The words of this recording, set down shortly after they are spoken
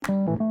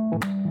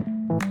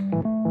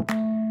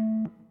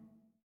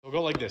We'll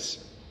go like this.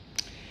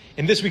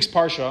 In this week's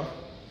Parsha,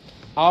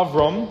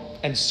 Avram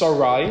and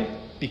Sarai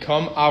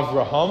become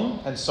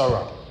Avraham and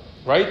Sarah,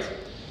 right?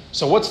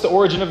 So what's the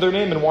origin of their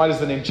name and why does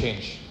the name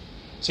change?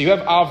 So you have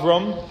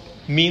Avram,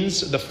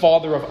 means the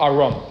father of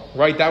Aram,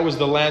 right? That was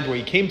the land where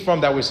he came from,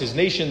 that was his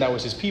nation, that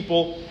was his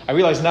people. I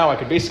realize now I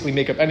could basically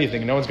make up anything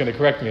and no one's going to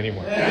correct me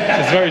anymore.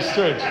 This is very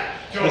strange.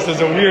 This is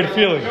a weird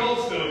feeling.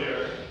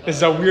 This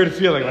is a weird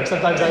feeling. Like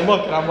sometimes I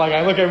look and I'm like,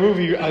 I look at a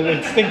movie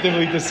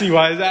instinctively to see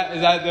why is that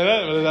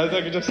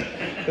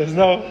there's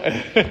no.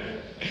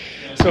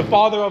 So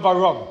father of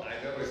Aram.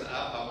 I know it's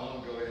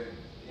Avamon Goyim.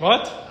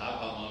 What?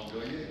 Avamon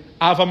Goyim.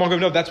 Avamon Goyim.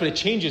 No, that's what it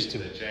changes to.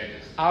 It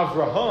changes.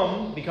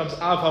 Avraham becomes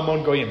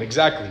Avamon Goyim,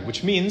 exactly,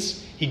 which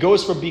means he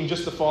goes from being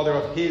just the father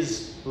of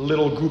his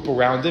little group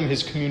around him,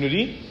 his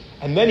community,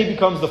 and then he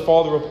becomes the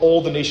father of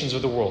all the nations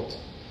of the world.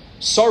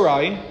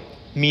 Sarai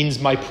means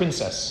my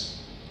princess.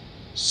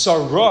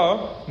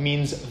 Sarah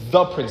means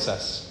the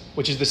princess,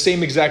 which is the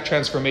same exact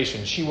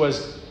transformation. She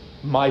was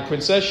my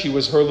princess, she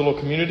was her little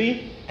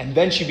community, and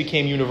then she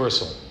became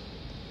universal.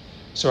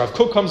 So Rav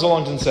Kook comes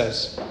along and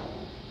says,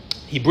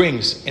 he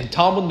brings in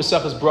Talmud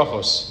Maseches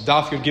Brachos,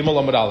 Daf Yud Gimel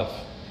Amud Aleph.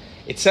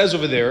 It says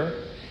over there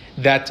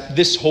that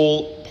this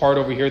whole part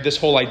over here, this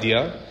whole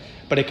idea,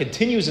 but it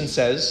continues and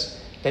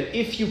says that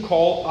if you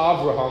call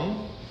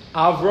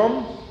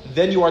Avram,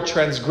 then you are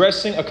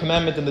transgressing a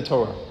commandment in the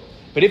Torah.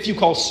 But if you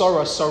call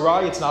Sarah,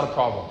 Sarai, it's not a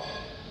problem.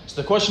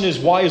 So the question is,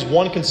 why is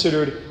one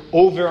considered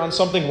over on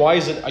something? Why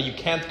is it you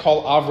can't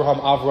call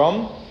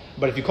Avram,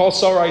 but if you call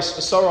Sarai,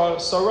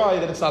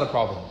 then it's not a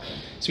problem?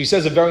 So he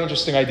says a very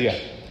interesting idea.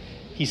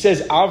 He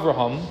says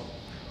Avraham,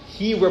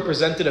 he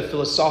represented a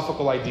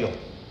philosophical ideal.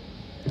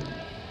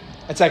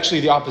 It's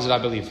actually the opposite, I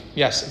believe.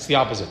 Yes, it's the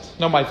opposite.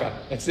 No, my bad.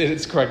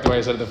 It's correct the way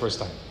I said it the first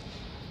time.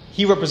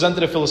 He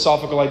represented a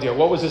philosophical idea.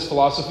 What was his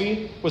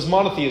philosophy? It was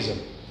monotheism.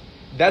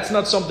 That's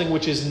not something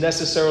which is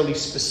necessarily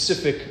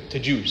specific to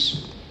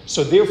Jews.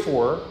 So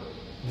therefore,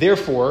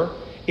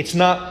 it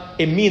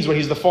means when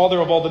he's the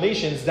father of all the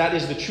nations, that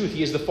is the truth.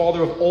 He is the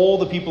father of all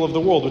the people of the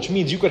world, which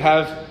means you could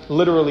have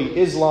literally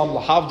Islam,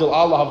 lahavdil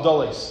Allah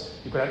havdales.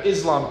 You could have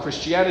Islam,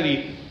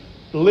 Christianity,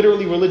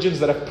 literally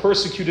religions that have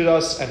persecuted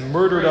us and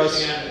murdered us.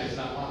 Christianity is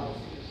not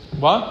monotheism.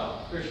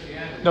 What?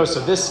 Christianity. No, so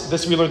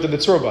this we learned in the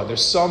Tzorba.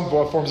 There's some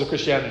forms of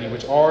Christianity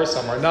which are,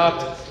 some are not.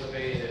 That's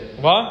debated.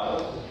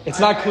 What? It's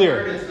not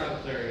clear. It's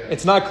not clear yet.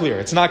 It's not clear.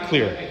 It's not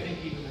clear. I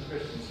think even the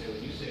Christians say,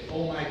 when you say,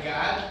 oh my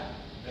God,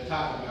 they're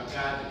talking about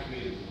God that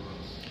created the world.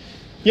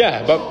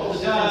 Yeah, but The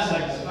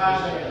son, like the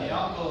father, and the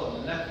uncle,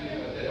 and the nephew,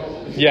 but they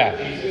don't. yeah.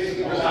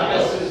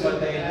 But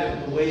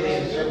the way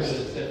they interpret it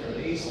is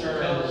different.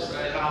 Eastern,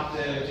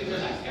 Coptic,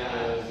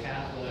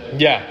 Catholic.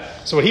 Yeah.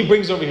 So what he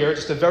brings over here,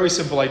 just a very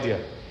simple idea,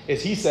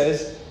 is he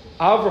says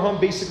Avraham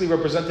basically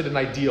represented an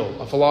ideal,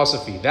 a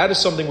philosophy. That is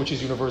something which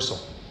is universal.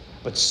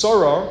 But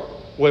Sarah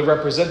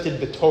represented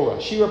the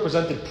Torah. She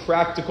represented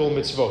practical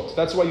mitzvot.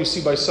 That's why you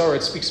see by Sarah,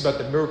 it speaks about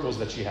the miracles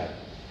that she had.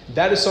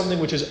 That is something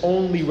which is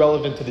only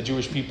relevant to the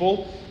Jewish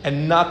people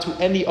and not to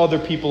any other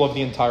people of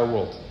the entire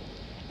world.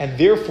 And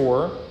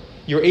therefore,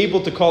 you're able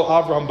to call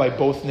Avraham by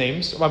both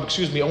names.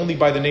 Only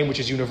by the name which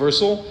is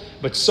universal.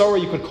 But Sarah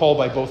you could call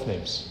by both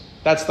names.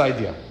 That's the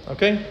idea.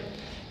 Okay?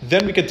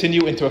 Then we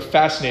continue into a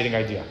fascinating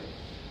idea,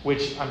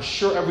 which I'm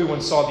sure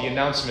everyone saw the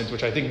announcement,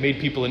 which I think made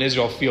people in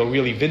Israel feel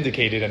really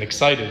vindicated and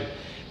excited,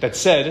 that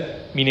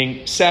said,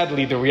 meaning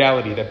sadly the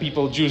reality, that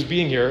Jews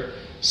being here,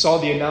 saw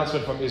the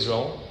announcement from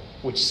Israel,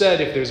 which said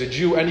if there's a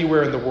Jew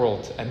anywhere in the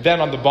world, and then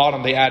on the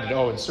bottom they added,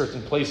 in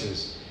certain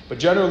places. But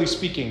generally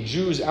speaking,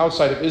 Jews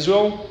outside of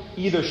Israel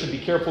either should be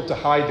careful to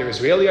hide their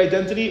Israeli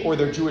identity or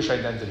their Jewish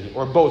identity,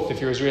 or both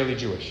if you're Israeli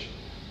Jewish.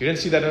 You didn't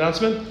see that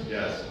announcement?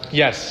 Yes.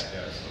 Yes.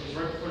 It was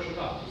right before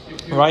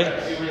Shabbat. Right?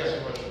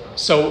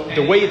 So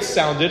the way it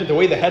sounded, the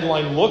way the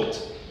headline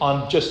looked,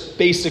 on just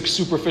basic,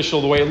 superficial,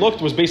 the way it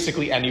looked, was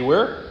basically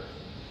anywhere.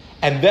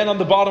 And then on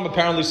the bottom,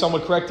 apparently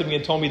someone corrected me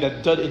and told me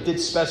that it did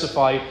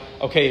specify,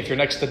 okay, if you're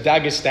next to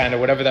Dagestan or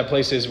whatever that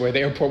place is where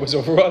the airport was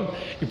overrun,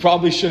 you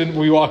probably shouldn't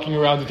be walking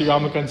around with your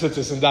yarmulke and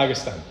tzitzis in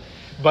Dagestan.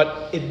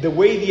 But the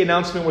way the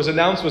announcement was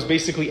announced was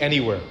basically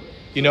anywhere.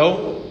 You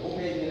know? Who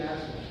made the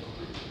announcement?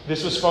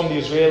 This was from the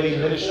Israeli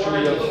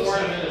Ministry of...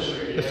 Foreign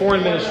Ministry. The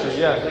Foreign Ministry,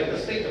 yeah. Like the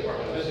State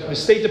Department of Israel. The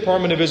State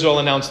Department of Israel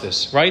announced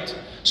this, right?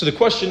 So the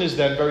question is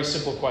then, very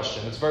simple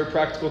question. It's very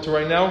practical to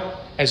right now,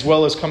 as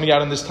well as coming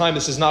out in this time.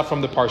 This is not from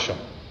the Parsha.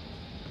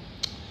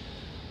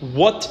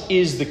 What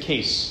is the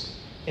case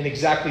in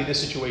exactly this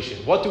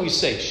situation? What do we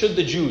say? Should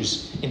the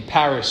Jews in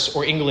Paris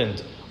or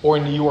England or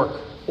in New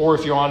York, or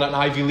if you're on an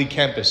Ivy League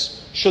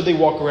campus, should they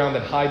walk around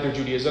and hide their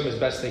Judaism as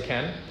best they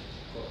can?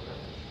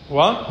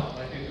 What?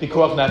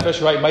 Pikuach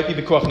nefesh, right? Might be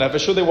pikuach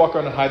nefesh. Should they walk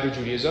around and hide their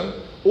Judaism?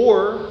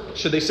 Or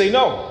should they say,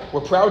 no,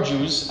 we're proud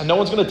Jews and no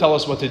one's going to tell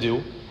us what to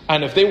do.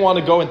 And if they want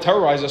to go and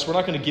terrorize us, we're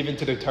not going to give in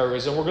to their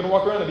terrorism. We're going to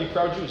walk around and be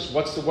proud Jews.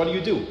 What do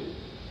you do?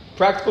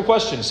 Practical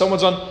question.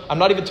 Someone's on, I'm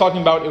not even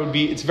talking about,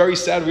 it's very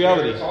sad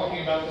reality. We're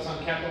talking about this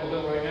on Capitol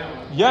Hill right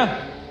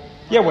now.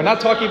 Yeah, we're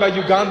not talking about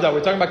Uganda.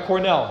 We're talking about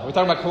Cornell. We're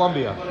talking about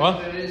Colombia. But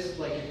What? if it is,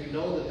 like, if you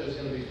know that there's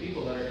going to be people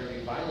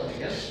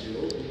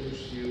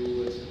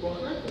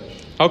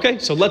Okay,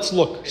 so let's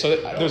look. So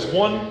there's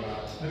one.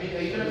 I mean,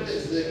 even if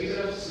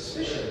it's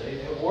suspicion,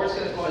 the war's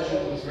going to cause you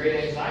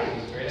great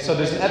anxiety. So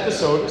there's an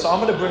episode. So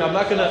I'm not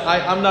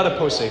a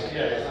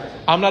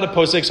posek. I'm not a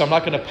posek, so I'm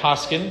not going to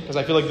paskin because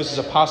I feel like this is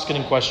a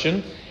paskining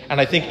question,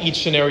 and I think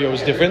each scenario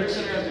is different.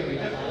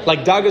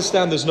 Like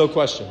Dagestan, there's no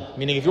question.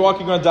 Meaning, if you're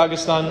walking around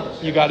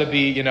Dagestan,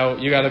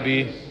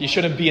 you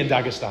shouldn't be in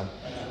Dagestan.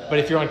 But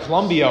if you're on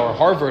Columbia or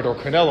Harvard or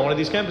Cornell or one of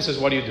these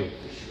campuses, what do you do?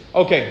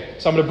 Okay,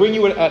 so I'm going to bring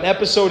you an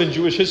episode in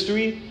Jewish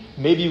history.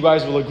 Maybe you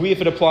guys will agree if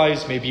it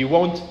applies, maybe you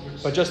won't,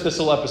 but just this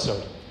little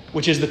episode,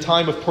 which is the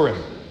time of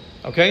Purim.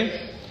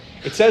 Okay?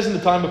 It says in the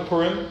time of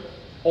Purim,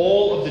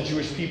 all of the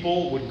Jewish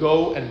people would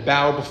go and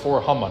bow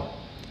before Haman.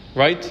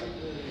 Right?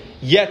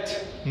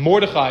 Yet,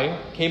 Mordechai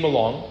came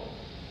along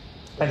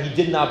and he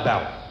did not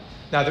bow.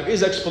 Now, there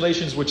is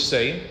explanations which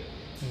say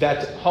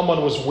that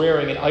Haman was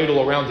wearing an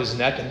idol around his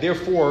neck, and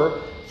therefore,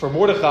 for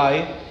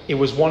Mordechai, it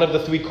was one of the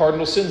three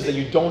cardinal sins that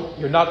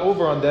you're not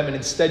over on them, and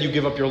instead you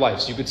give up your life.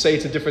 So you could say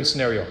it's a different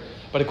scenario.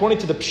 But according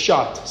to the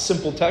Pshat,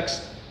 simple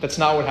text, that's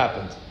not what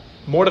happened.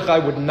 Mordechai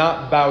would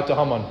not bow to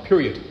Haman,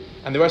 period.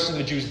 And the rest of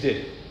the Jews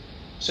did.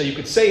 So you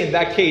could say in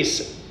that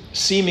case,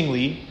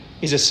 seemingly,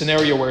 is a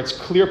scenario where it's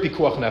clear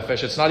pikuach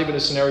nefesh. It's not even a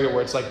scenario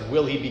where it's like,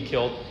 will he be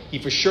killed? He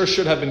for sure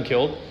should have been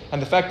killed.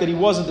 And the fact that he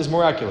wasn't is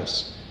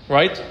miraculous.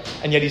 Right?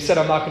 And yet he said,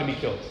 I'm not going to be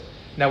killed.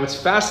 Now what's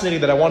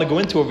fascinating that I want to go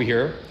into over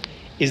here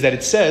is that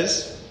it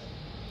says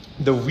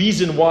the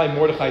reason why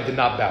Mordechai did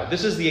not bow.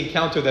 This is the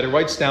encounter that it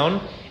writes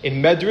down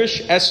in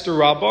Medrash, Esther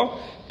Rabbah,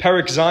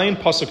 Perek Zayin,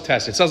 Pasuk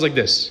Tes. It says like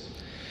this.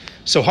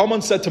 So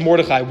Haman said to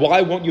Mordechai,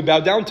 why won't you bow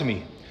down to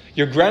me?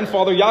 Your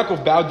grandfather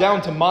Yaakov bowed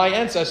down to my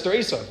ancestor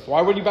Esau.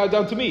 Why would you bow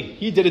down to me?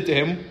 He did it to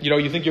him.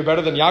 You think you're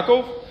better than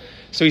Yaakov?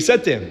 So he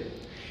said to him,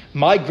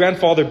 my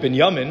grandfather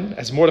Binyamin,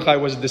 as Mordechai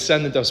was a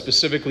descendant of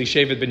specifically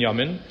Shevet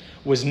Binyamin,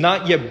 was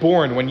not yet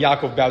born when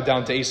Yaakov bowed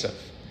down to Esau.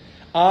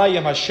 I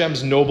am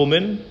Hashem's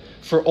nobleman.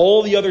 For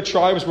all the other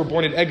tribes were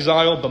born in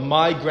exile, but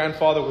my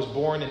grandfather was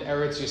born in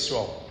Eretz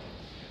Yisrael.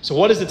 So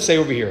what does it say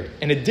over here?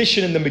 In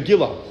addition, in the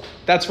Megillah,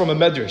 that's from a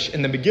Medrash.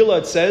 In the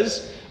Megillah it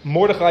says,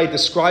 Mordechai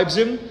describes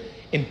him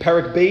in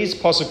Perek Beis,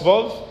 Pasuk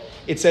Vav.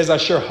 It says,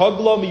 Asher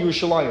Hagla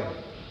miYerushalayim,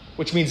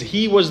 which means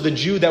he was the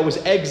Jew that was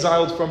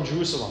exiled from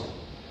Jerusalem.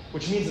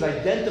 Which means it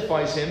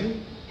identifies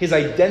him, his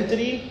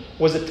identity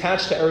was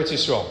attached to Eretz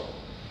Yisrael.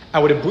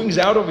 And what it brings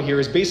out over here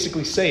is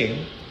basically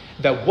saying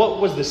that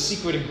what was the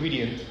secret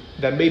ingredient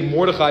that made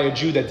Mordechai a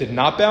Jew that did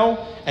not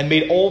bow and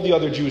made all the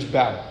other Jews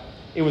bow?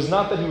 It was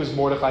not that he was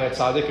Mordechai a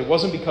tzaddik. It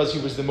wasn't because he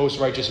was the most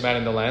righteous man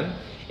in the land.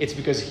 It's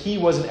because he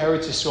was an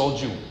Eretz Yisrael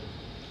Jew.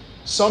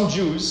 Some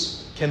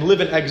Jews can live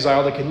in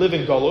exile, they can live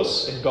in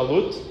Galus, in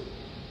Galut,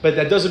 but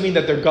that doesn't mean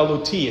that they're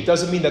Galuti. It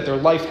doesn't mean that their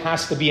life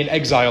has to be an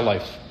exile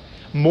life.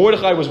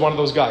 Mordechai was one of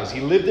those guys.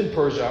 He lived in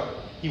Persia.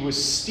 He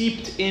was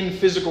steeped in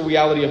physical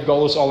reality of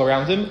Galus all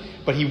around him,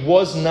 but he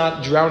was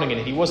not drowning in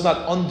it. He was not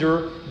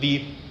under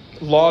the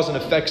laws and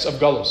effects of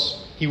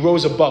Galus. He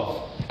rose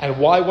above. And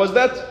why was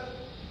that?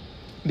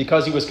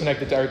 Because he was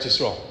connected to Eretz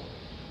Yisrael.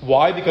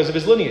 Why? Because of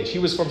his lineage. He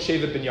was from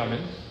Shevet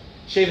Binyamin.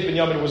 Shevet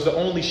Binyamin was the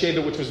only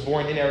Shevet which was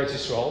born in Eretz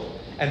Yisrael.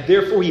 And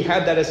therefore he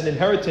had that as an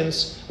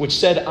inheritance which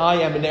said, I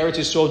am an Eretz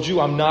Yisrael Jew.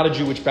 I'm not a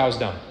Jew which bows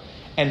down.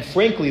 And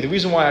frankly, the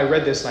reason why I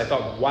read this and I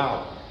thought,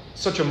 wow,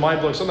 such a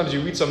mind-blowing. Sometimes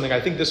you read something,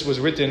 I think this was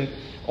written,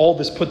 all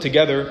this put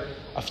together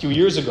a few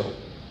years ago.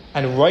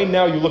 And right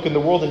now you look in the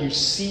world and you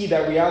see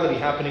that reality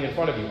happening in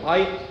front of you.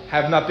 I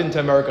have not been to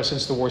America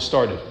since the war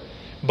started.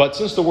 But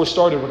since the war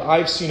started, what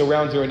I've seen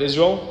around here in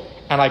Israel,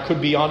 and I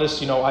could be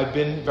honest, I've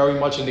been very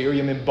much in the Ir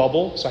Yamin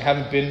bubble, so I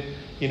haven't been,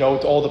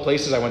 to all the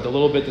places. I went a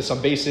little bit to some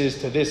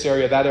bases, to this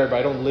area, that area, but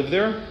I don't live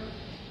there.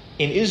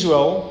 In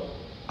Israel,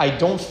 I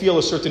don't feel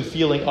a certain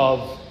feeling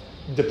of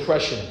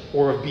depression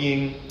or of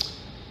being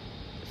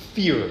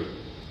fear.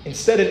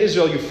 Instead, in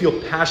Israel, you feel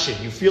passion.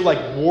 You feel like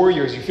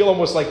warriors. You feel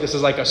almost like this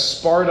is like a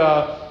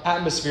Sparta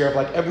atmosphere of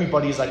like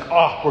everybody's like,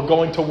 we're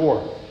going to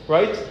war,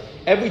 right?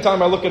 Every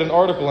time I look at an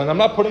article, and I'm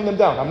not putting them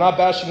down, I'm not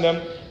bashing them,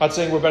 I'm not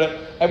saying we're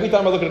better. Every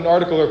time I look at an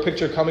article or a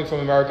picture coming from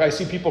America, I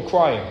see people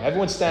crying.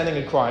 Everyone's standing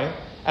and crying.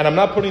 And I'm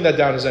not putting that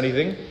down as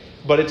anything,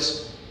 but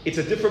it's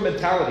a different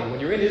mentality. When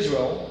you're in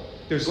Israel,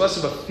 there's less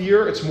of a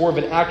fear, it's more of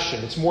an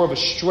action, it's more of a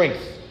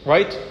strength,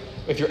 right?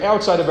 If you're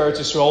outside of Eretz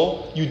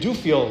Yisrael, you do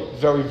feel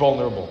very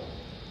vulnerable.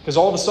 Because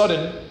all of a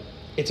sudden,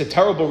 it's a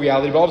terrible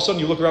reality, but all of a sudden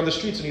you look around the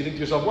streets and you think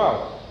to yourself,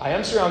 wow, I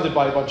am surrounded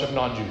by a bunch of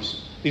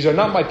non-Jews. These are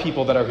not my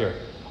people that are here.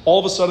 All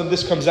of a sudden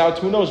this comes out,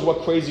 who knows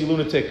what crazy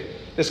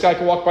lunatic. This guy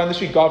can walk by in the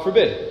street, God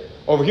forbid.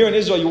 Over here in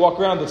Israel, you walk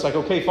around, it's like,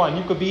 okay, fine,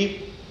 you could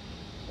be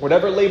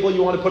whatever label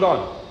you want to put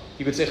on.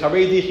 You could say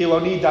Haredi,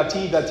 Chiloni,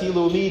 Dati,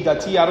 Leumi,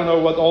 Dati, I don't know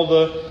what all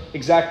the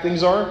exact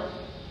things are,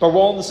 but we're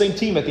all on the same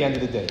team at the end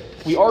of the day.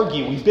 We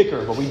argue, we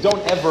bicker, but we don't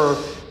ever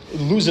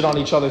lose it on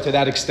each other to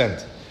that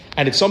extent.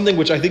 And it's something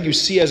which I think you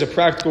see as a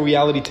practical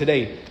reality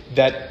today,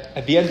 that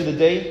at the end of the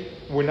day,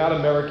 we're not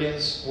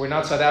Americans, we're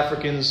not South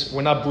Africans,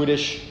 we're not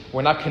British,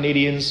 we're not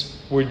Canadians,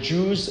 we're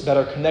Jews that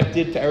are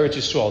connected to Eretz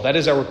Yisrael. That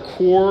is our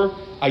core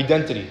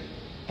identity.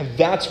 And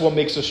that's what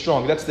makes us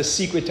strong. That's the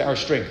secret to our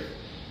strength.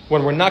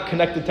 When we're not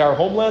connected to our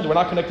homeland, we're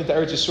not connected to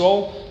Eretz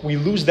Yisrael, we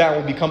lose that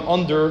and we become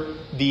under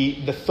the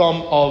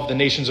thumb of the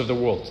nations of the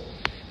world.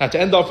 Now, to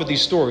end off with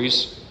these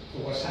stories.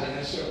 What's the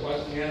answer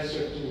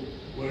to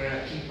wearing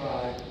a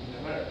kippah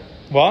in America?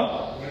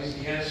 What? What is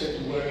the answer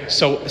to wearing a kippah?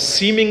 So,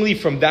 seemingly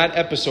from that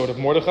episode of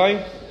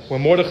Mordechai,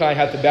 when Mordechai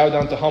had to bow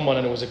down to Haman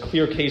and it was a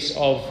clear case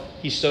of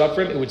he stood up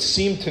for him, it would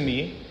seem to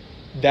me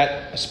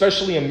that,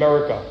 especially in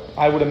America,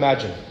 I would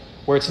imagine,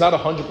 where it's not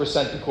 100%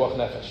 pikuach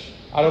nefesh.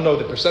 I don't know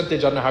the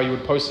percentage, I don't know how you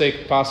would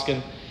posek,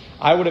 paskin.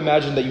 I would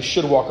imagine that you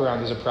should walk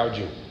around as a proud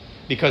Jew.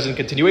 Because in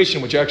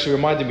continuation, which actually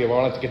reminded me of what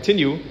I wanted to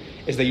continue,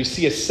 is that you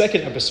see a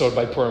second episode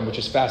by Purim, which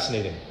is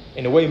fascinating.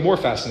 In a way, more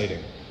fascinating.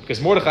 Because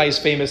Mordechai is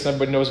famous,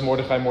 everybody knows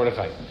Mordechai.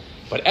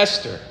 But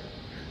Esther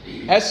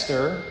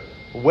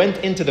went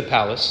into the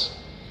palace,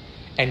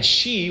 and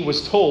she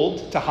was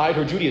told to hide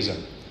her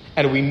Judaism.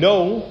 And we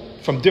know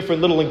from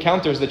different little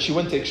encounters that she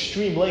went to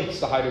extreme lengths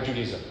to hide her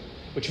Judaism.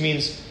 Which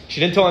means she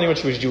didn't tell anyone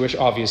she was Jewish,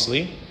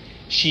 obviously.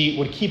 She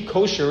would keep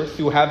kosher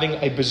through having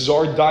a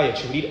bizarre diet.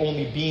 She would eat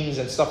only beans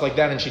and stuff like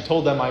that. And she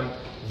told them, I'm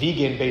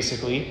vegan,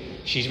 basically.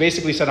 She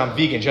basically said, I'm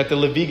vegan. She had to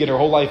live vegan her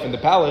whole life in the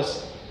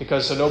palace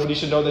because so nobody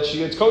should know that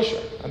she eats kosher.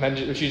 And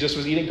then she just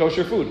was eating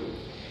kosher food.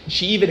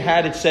 She even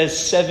had, it says,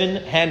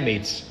 7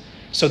 handmaids.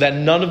 So that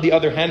none of the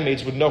other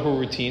handmaids would know her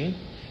routine.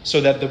 So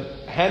that the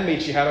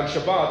handmaid she had on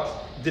Shabbat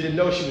didn't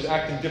know she was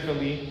acting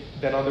differently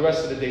than on the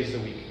rest of the days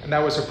of the week. And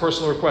that was her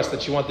personal request,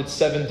 that she wanted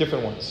 7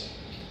 different ones.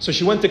 So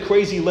she went to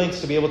crazy lengths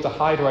to be able to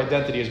hide her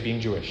identity as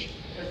being Jewish.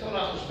 I thought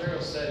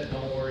Ahasuerus said,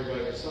 don't worry about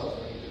yourself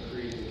when he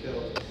decreed to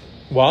kill.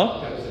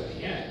 What? That was at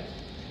the end.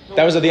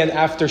 That was at the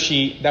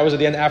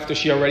end after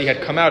she already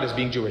had come out as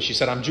being Jewish. She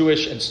said, I'm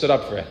Jewish, and stood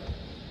up for it.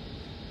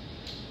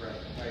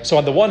 Right. So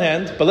on the one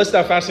hand, but listen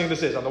how fascinating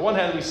this is. On the one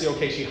hand, we see,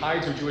 okay, she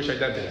hides her Jewish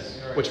identity,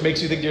 which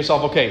makes you think to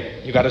yourself,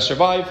 okay, you got to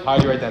survive,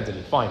 hide your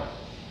identity, fine.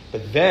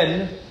 But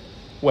then,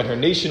 when her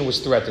nation was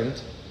threatened,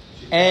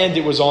 and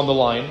it was on the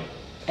line,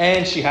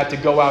 and she had to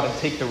go out and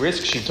take the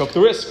risk, she took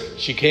the risk.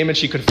 She came and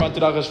she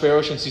confronted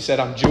Ahasuerus and she said,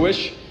 I'm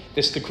Jewish,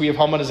 this decree of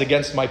Haman is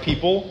against my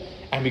people,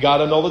 and we got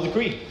to annul the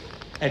decree.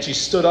 And she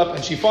stood up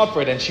and she fought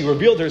for it, and she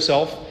revealed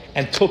herself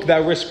and took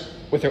that risk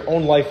with her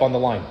own life on the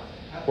line.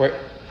 How did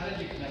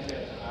you connect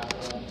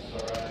that to Abraham,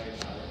 Sarai,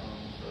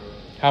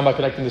 How am I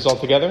connecting this all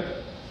together?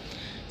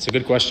 It's a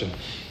good question.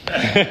 You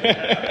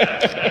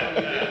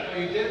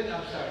didn't?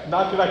 I'm sorry.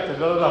 Not connected,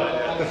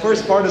 no. The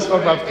first part is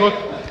from Rav Kook,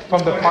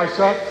 from the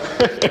Parsha.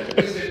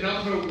 Is the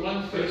number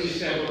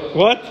 137?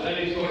 What?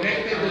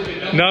 Connected with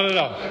the number?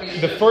 No.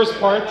 The first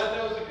part,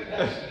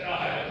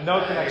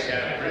 no connection.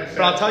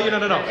 But I'll tell you, no.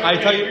 I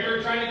tell you, We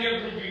were trying to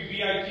give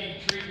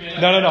VIP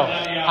treatment. no.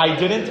 I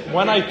didn't.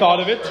 When I thought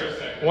of it,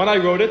 when I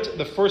wrote it,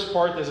 the first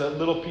part is a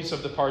little piece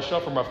of the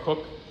Parsha from Rav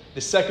Kook.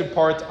 The second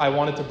part I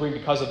wanted to bring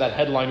because of that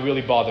headline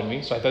really bothered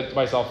me. So I thought to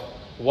myself,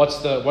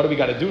 what do we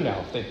got to do now?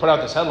 If they put out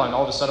this headline,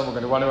 all of a sudden we're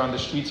going to run around the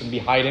streets and be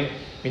hiding.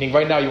 Meaning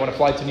right now you want to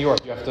fly to New York,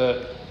 you have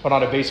to put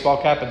on a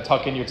baseball cap and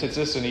tuck in your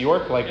tzitzis in New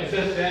York. Like, As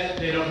if that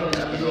they don't know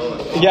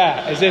that.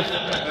 yeah, as if.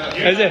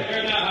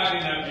 You're not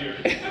hiding that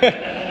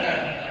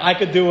beard. I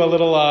could do a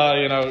little,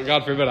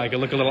 God forbid, I could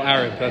look a little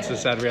Arab. That's the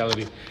sad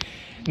reality.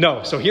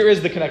 No, so here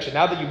is the connection.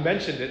 Now that you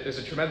mentioned it, there's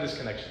a tremendous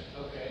connection.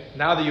 Okay.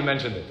 Now that you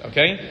mentioned it,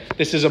 okay?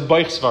 This is a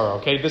Baich Svara,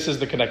 okay? This is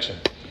the connection.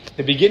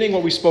 The beginning,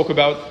 what we spoke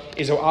about,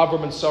 is how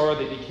Avram and Sarah,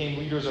 they became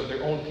leaders of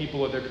their own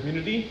people, of their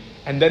community,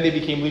 and then they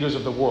became leaders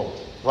of the world,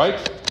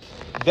 right?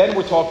 Then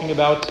we're talking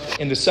about,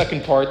 in the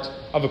second part,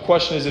 of a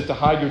question is if to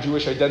hide your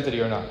Jewish identity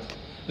or not.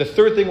 The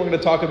third thing we're going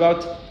to talk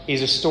about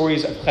is the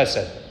stories of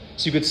Chesed.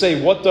 So you could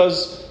say, what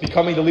does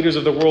becoming the leaders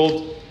of the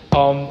world,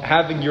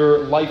 having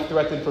your life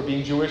threatened for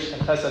being Jewish,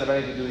 and Chesed have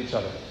anything to do with each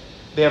other?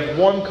 They have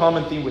one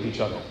common theme with each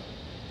other.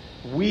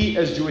 We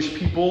as Jewish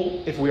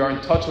people, if we are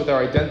in touch with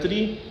our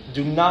identity,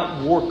 do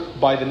not work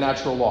by the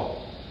natural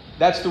law.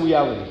 That's the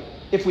reality.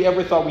 If we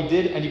ever thought we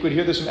did, and you could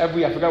hear this from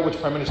I forgot which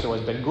prime minister it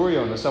was, Ben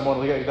Gurion or someone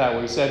like that,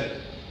 where he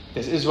said,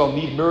 does Israel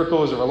need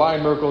miracles or rely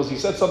on miracles? He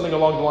said something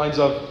along the lines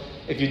of,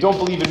 if you don't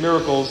believe in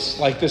miracles,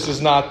 like this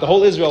is not, the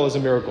whole Israel is a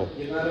miracle.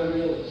 You're not a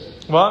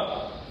realist.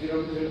 What? If you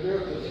don't believe in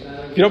miracles, you're not a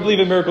realist. If you don't believe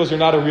in miracles, you're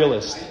not a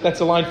realist. That's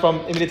a line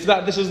from,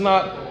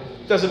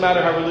 doesn't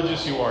matter how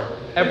religious you are.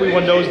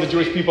 Everyone knows the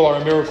Jewish people are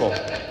a miracle,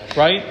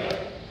 right?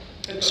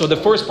 So the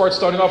first part,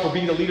 starting off with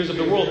being the leaders of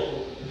the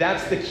world,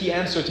 that's the key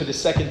answer to the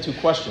second two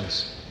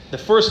questions. The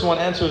first one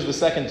answers the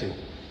second two.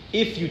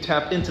 If you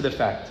tap into the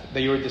fact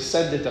that you're a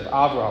descendant of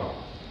Abraham,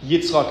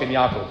 Yitzchak, and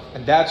Yaakov,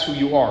 and that's who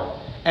you are,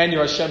 and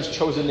you're Hashem's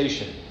chosen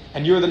nation,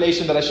 and you're the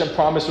nation that Hashem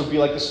promised would be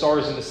like the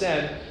stars in the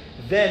sand,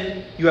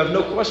 then you have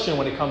no question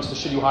when it comes to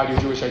should you hide your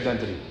Jewish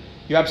identity.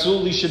 You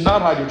absolutely should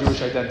not hide your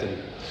Jewish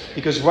identity.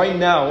 Because right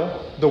now,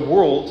 the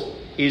world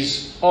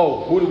is,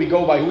 who do we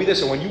go by? Who we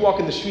this? And when you walk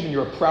in the street and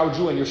you're a proud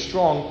Jew and you're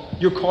strong,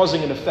 you're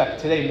causing an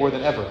effect today more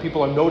than ever.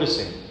 People are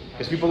noticing.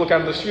 Because people look out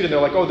on the street and they're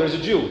like, there's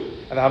a Jew.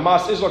 And the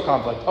Hamas-Israel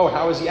conflict,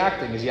 how is he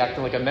acting? Is he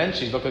acting like a mensch?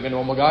 He's looking like a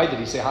normal guy? Did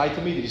he say hi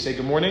to me? Did he say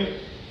good morning?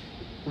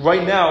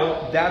 Right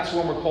now, that's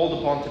when we're called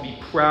upon to be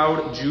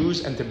proud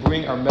Jews and to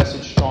bring our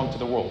message strong to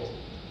the world.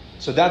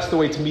 So that's the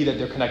way to me that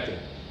they're connected,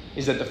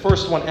 is that the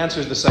first one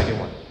answers the second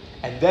one.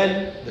 And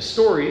then the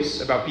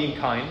stories about being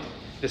kind,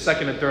 the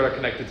second and third are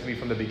connected to me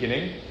from the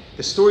beginning.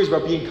 The stories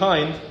about being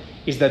kind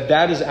is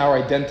that is our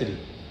identity.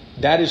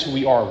 That is who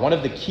we are. One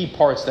of the key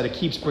parts that it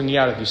keeps bringing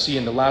out, if you see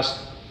in the last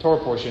Torah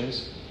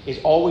portions, is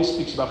always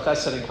speaks about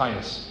chesed and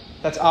kindness.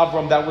 That's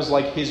Avram, that was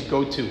like his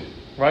go-to,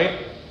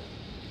 right?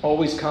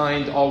 Always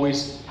kind,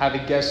 always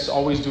having guests,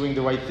 always doing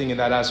the right thing in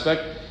that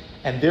aspect.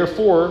 And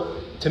therefore,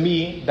 to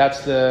me,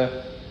 that's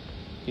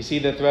you see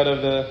the thread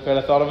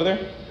of thought over there?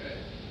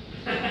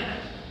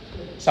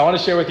 So I want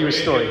to share with you a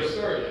story.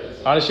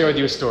 I want to share with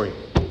you a story.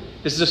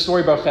 This is a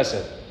story about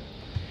chesed.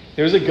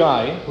 There's a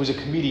guy who's a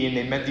comedian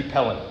named Mendy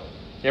Pellin.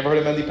 You ever heard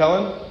of Mendy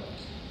Pellin?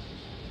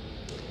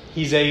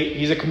 He's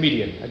a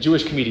comedian, a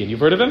Jewish comedian. You've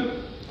heard of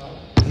him?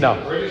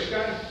 No. British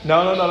guy?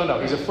 No.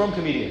 He's a firm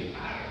comedian.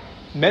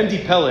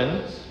 Mendy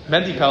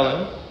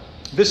Pellin,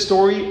 this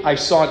story I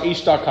saw on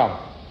H.com.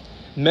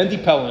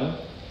 Mendy Pellin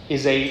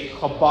is a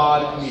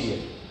Chabad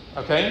comedian.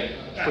 Okay?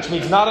 Which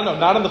means not in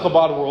the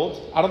Chabad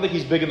world. I don't think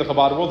he's big in the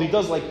Chabad world. He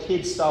does like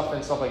kid stuff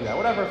and stuff like that.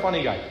 Whatever,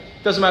 funny guy.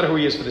 Doesn't matter who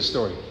he is for this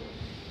story.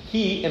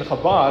 In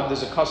Chabad,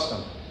 there's a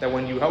custom that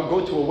when you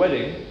go to a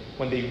wedding,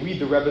 when they read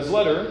the Rebbe's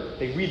letter,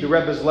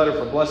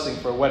 for blessing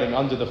for a wedding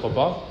under the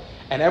chuppah,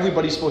 and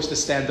everybody's supposed to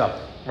stand up,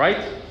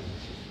 right?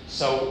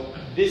 So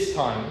this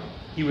time,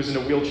 he was in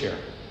a wheelchair.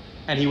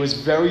 And he was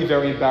very,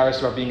 very embarrassed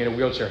about being in a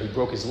wheelchair. He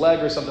broke his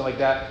leg or something like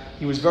that.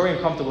 He was very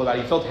uncomfortable about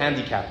it. He felt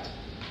handicapped.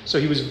 So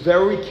he was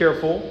very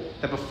careful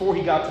that before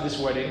he got to this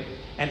wedding,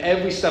 and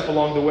every step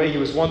along the way, he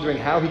was wondering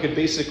how he could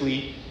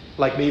basically,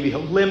 like maybe he'll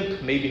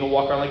limp, maybe he'll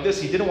walk around like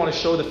this. He didn't want to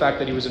show the fact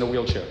that he was in a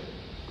wheelchair.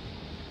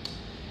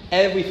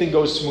 Everything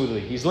goes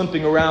smoothly. He's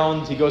limping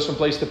around. He goes from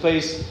place to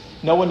place.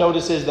 No one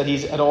notices that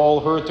he's at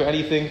all hurt or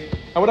anything.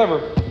 And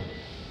whatever.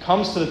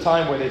 Comes to the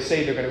time where they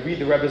say they're going to read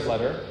the Rebbe's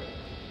letter.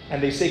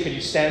 And they say, could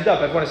you stand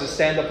up? Everyone has to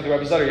stand up for the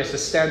Rebbe's letter. He has to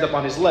stand up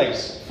on his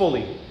legs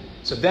fully.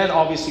 So then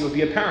obviously it would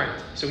be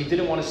apparent. So he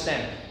didn't want to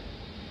stand.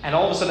 And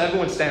all of a sudden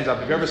everyone stands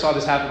up. If you ever saw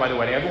this happen by the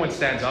wedding, everyone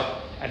stands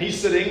up. And he's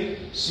sitting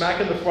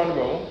smack in the front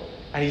row.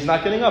 And he's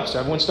not getting up. So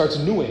everyone starts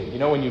nooing. You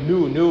know, when you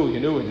noo, and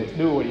it's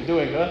new, what are you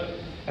doing? Huh?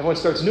 Everyone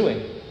starts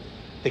nooing.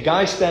 The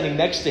guy standing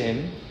next to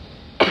him,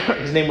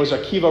 his name was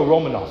Akiva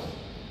Romanov.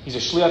 He's a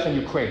shliach in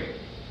Ukraine.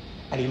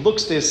 And he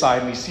looks to his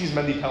side and he sees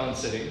Mendy Pellin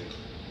sitting.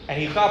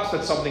 And he thinks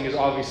that something is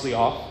obviously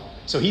off.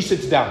 So he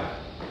sits down.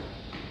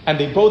 And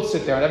they both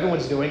sit there and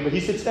everyone's doing, but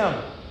he sits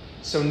down.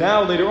 So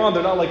now later on,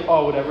 they're not like,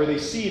 oh, whatever. They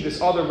see this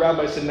other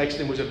rabbi sitting next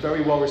to him, was a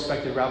very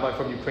well-respected rabbi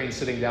from Ukraine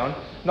sitting down.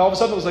 And all of a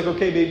sudden it was like,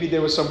 okay, maybe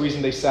there was some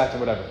reason they sat and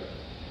whatever.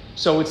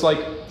 So it's like,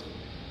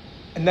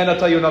 and then I'll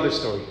tell you another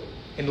story.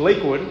 In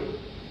Lakewood,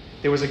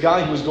 there was a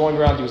guy who was going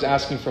around, he was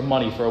asking for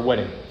money for a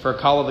wedding. For a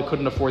kala that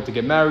couldn't afford to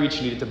get married,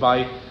 she needed to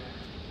buy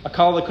a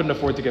kala that couldn't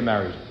afford to get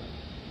married.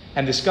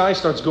 And this guy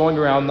starts going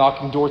around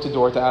knocking door to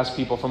door to ask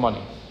people for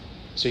money.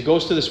 So he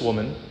goes to this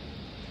woman,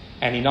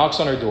 and he knocks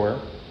on her door,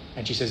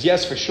 and she says,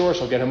 yes, for sure,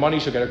 she'll get her money,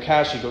 she'll get her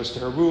cash. She goes to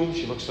her room,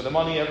 she looks for the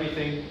money,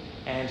 everything,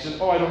 and she says,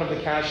 oh, I don't have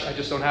the cash, I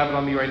just don't have it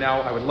on me right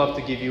now, I would love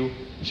to give you.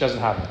 She doesn't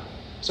have it.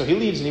 So he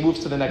leaves and he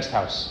moves to the next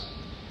house.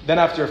 Then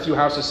after a few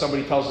houses,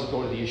 somebody tells him to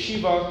go to the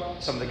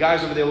yeshiva. Some of the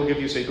guys over there will give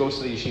you, so he goes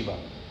to the yeshiva.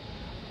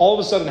 All of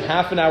a sudden,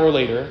 half an hour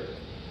later,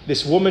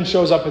 this woman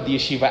shows up at the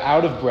yeshiva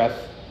out of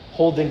breath,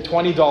 holding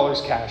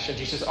 $20 cash. And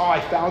she says, oh, I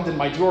found in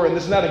my drawer and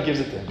this and that, and gives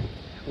it to him.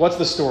 What's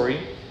the story?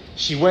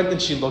 She went and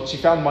she looked, she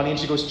found money, and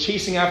she goes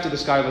chasing after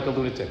this guy like a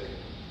lunatic.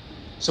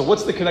 So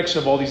what's the connection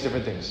of all these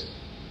different things?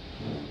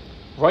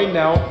 Right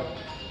now,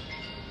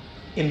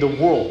 in the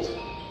world,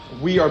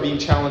 we are being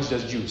challenged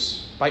as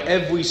Jews. By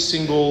every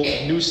single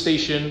news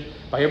station,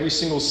 by every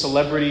single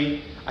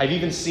celebrity. I've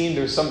even seen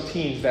there's some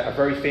teens that are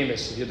very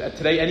famous.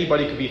 Today,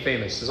 anybody could be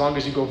famous. As long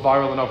as you go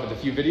viral enough with a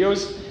few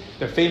videos,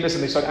 they're famous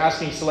and they start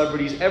asking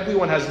celebrities.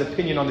 Everyone has an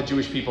opinion on the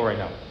Jewish people right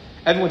now.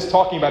 Everyone's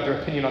talking about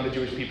their opinion on the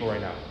Jewish people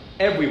right now.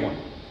 Everyone.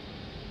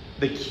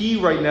 The key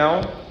right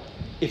now,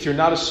 if you're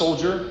not a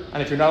soldier,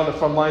 and if you're not on the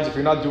front lines, if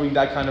you're not doing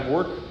that kind of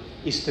work,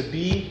 is to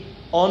be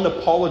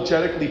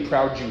unapologetically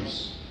proud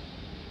Jews.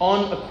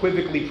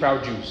 Unequivocally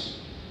proud Jews.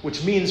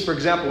 Which means, for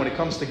example, when it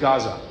comes to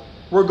Gaza,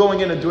 we're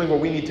going in and doing what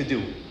we need to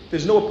do.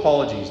 There's no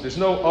apologies. There's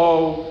no,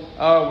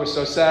 oh, we're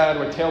so sad,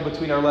 we're tail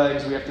between our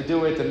legs, we have to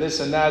do it, and this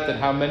and that, and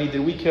how many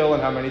did we kill,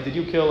 and how many did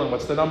you kill, and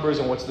what's the numbers,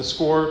 and what's the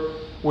score.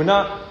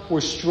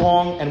 We're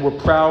strong, and we're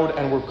proud,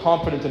 and we're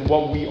confident in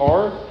what we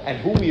are, and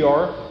who we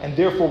are, and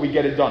therefore we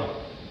get it done.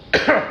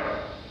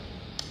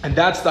 And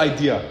that's the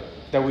idea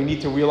that we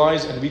need to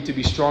realize and we need to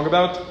be strong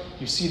about.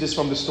 You see this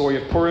from the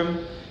story of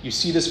Purim. You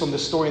see this from the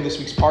story in this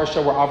week's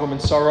Parsha where Avram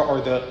and Sarah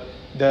are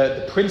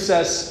the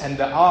princess and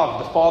the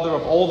Av, the father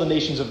of all the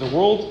nations of the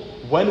world.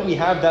 When we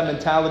have that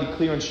mentality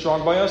clear and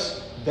strong by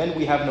us, then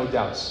we have no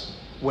doubts.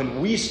 When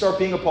we start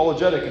being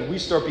apologetic and we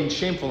start being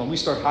shameful and we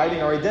start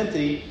hiding our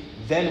identity,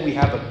 then we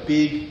have a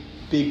big,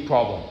 big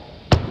problem.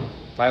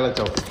 Violet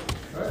Tov.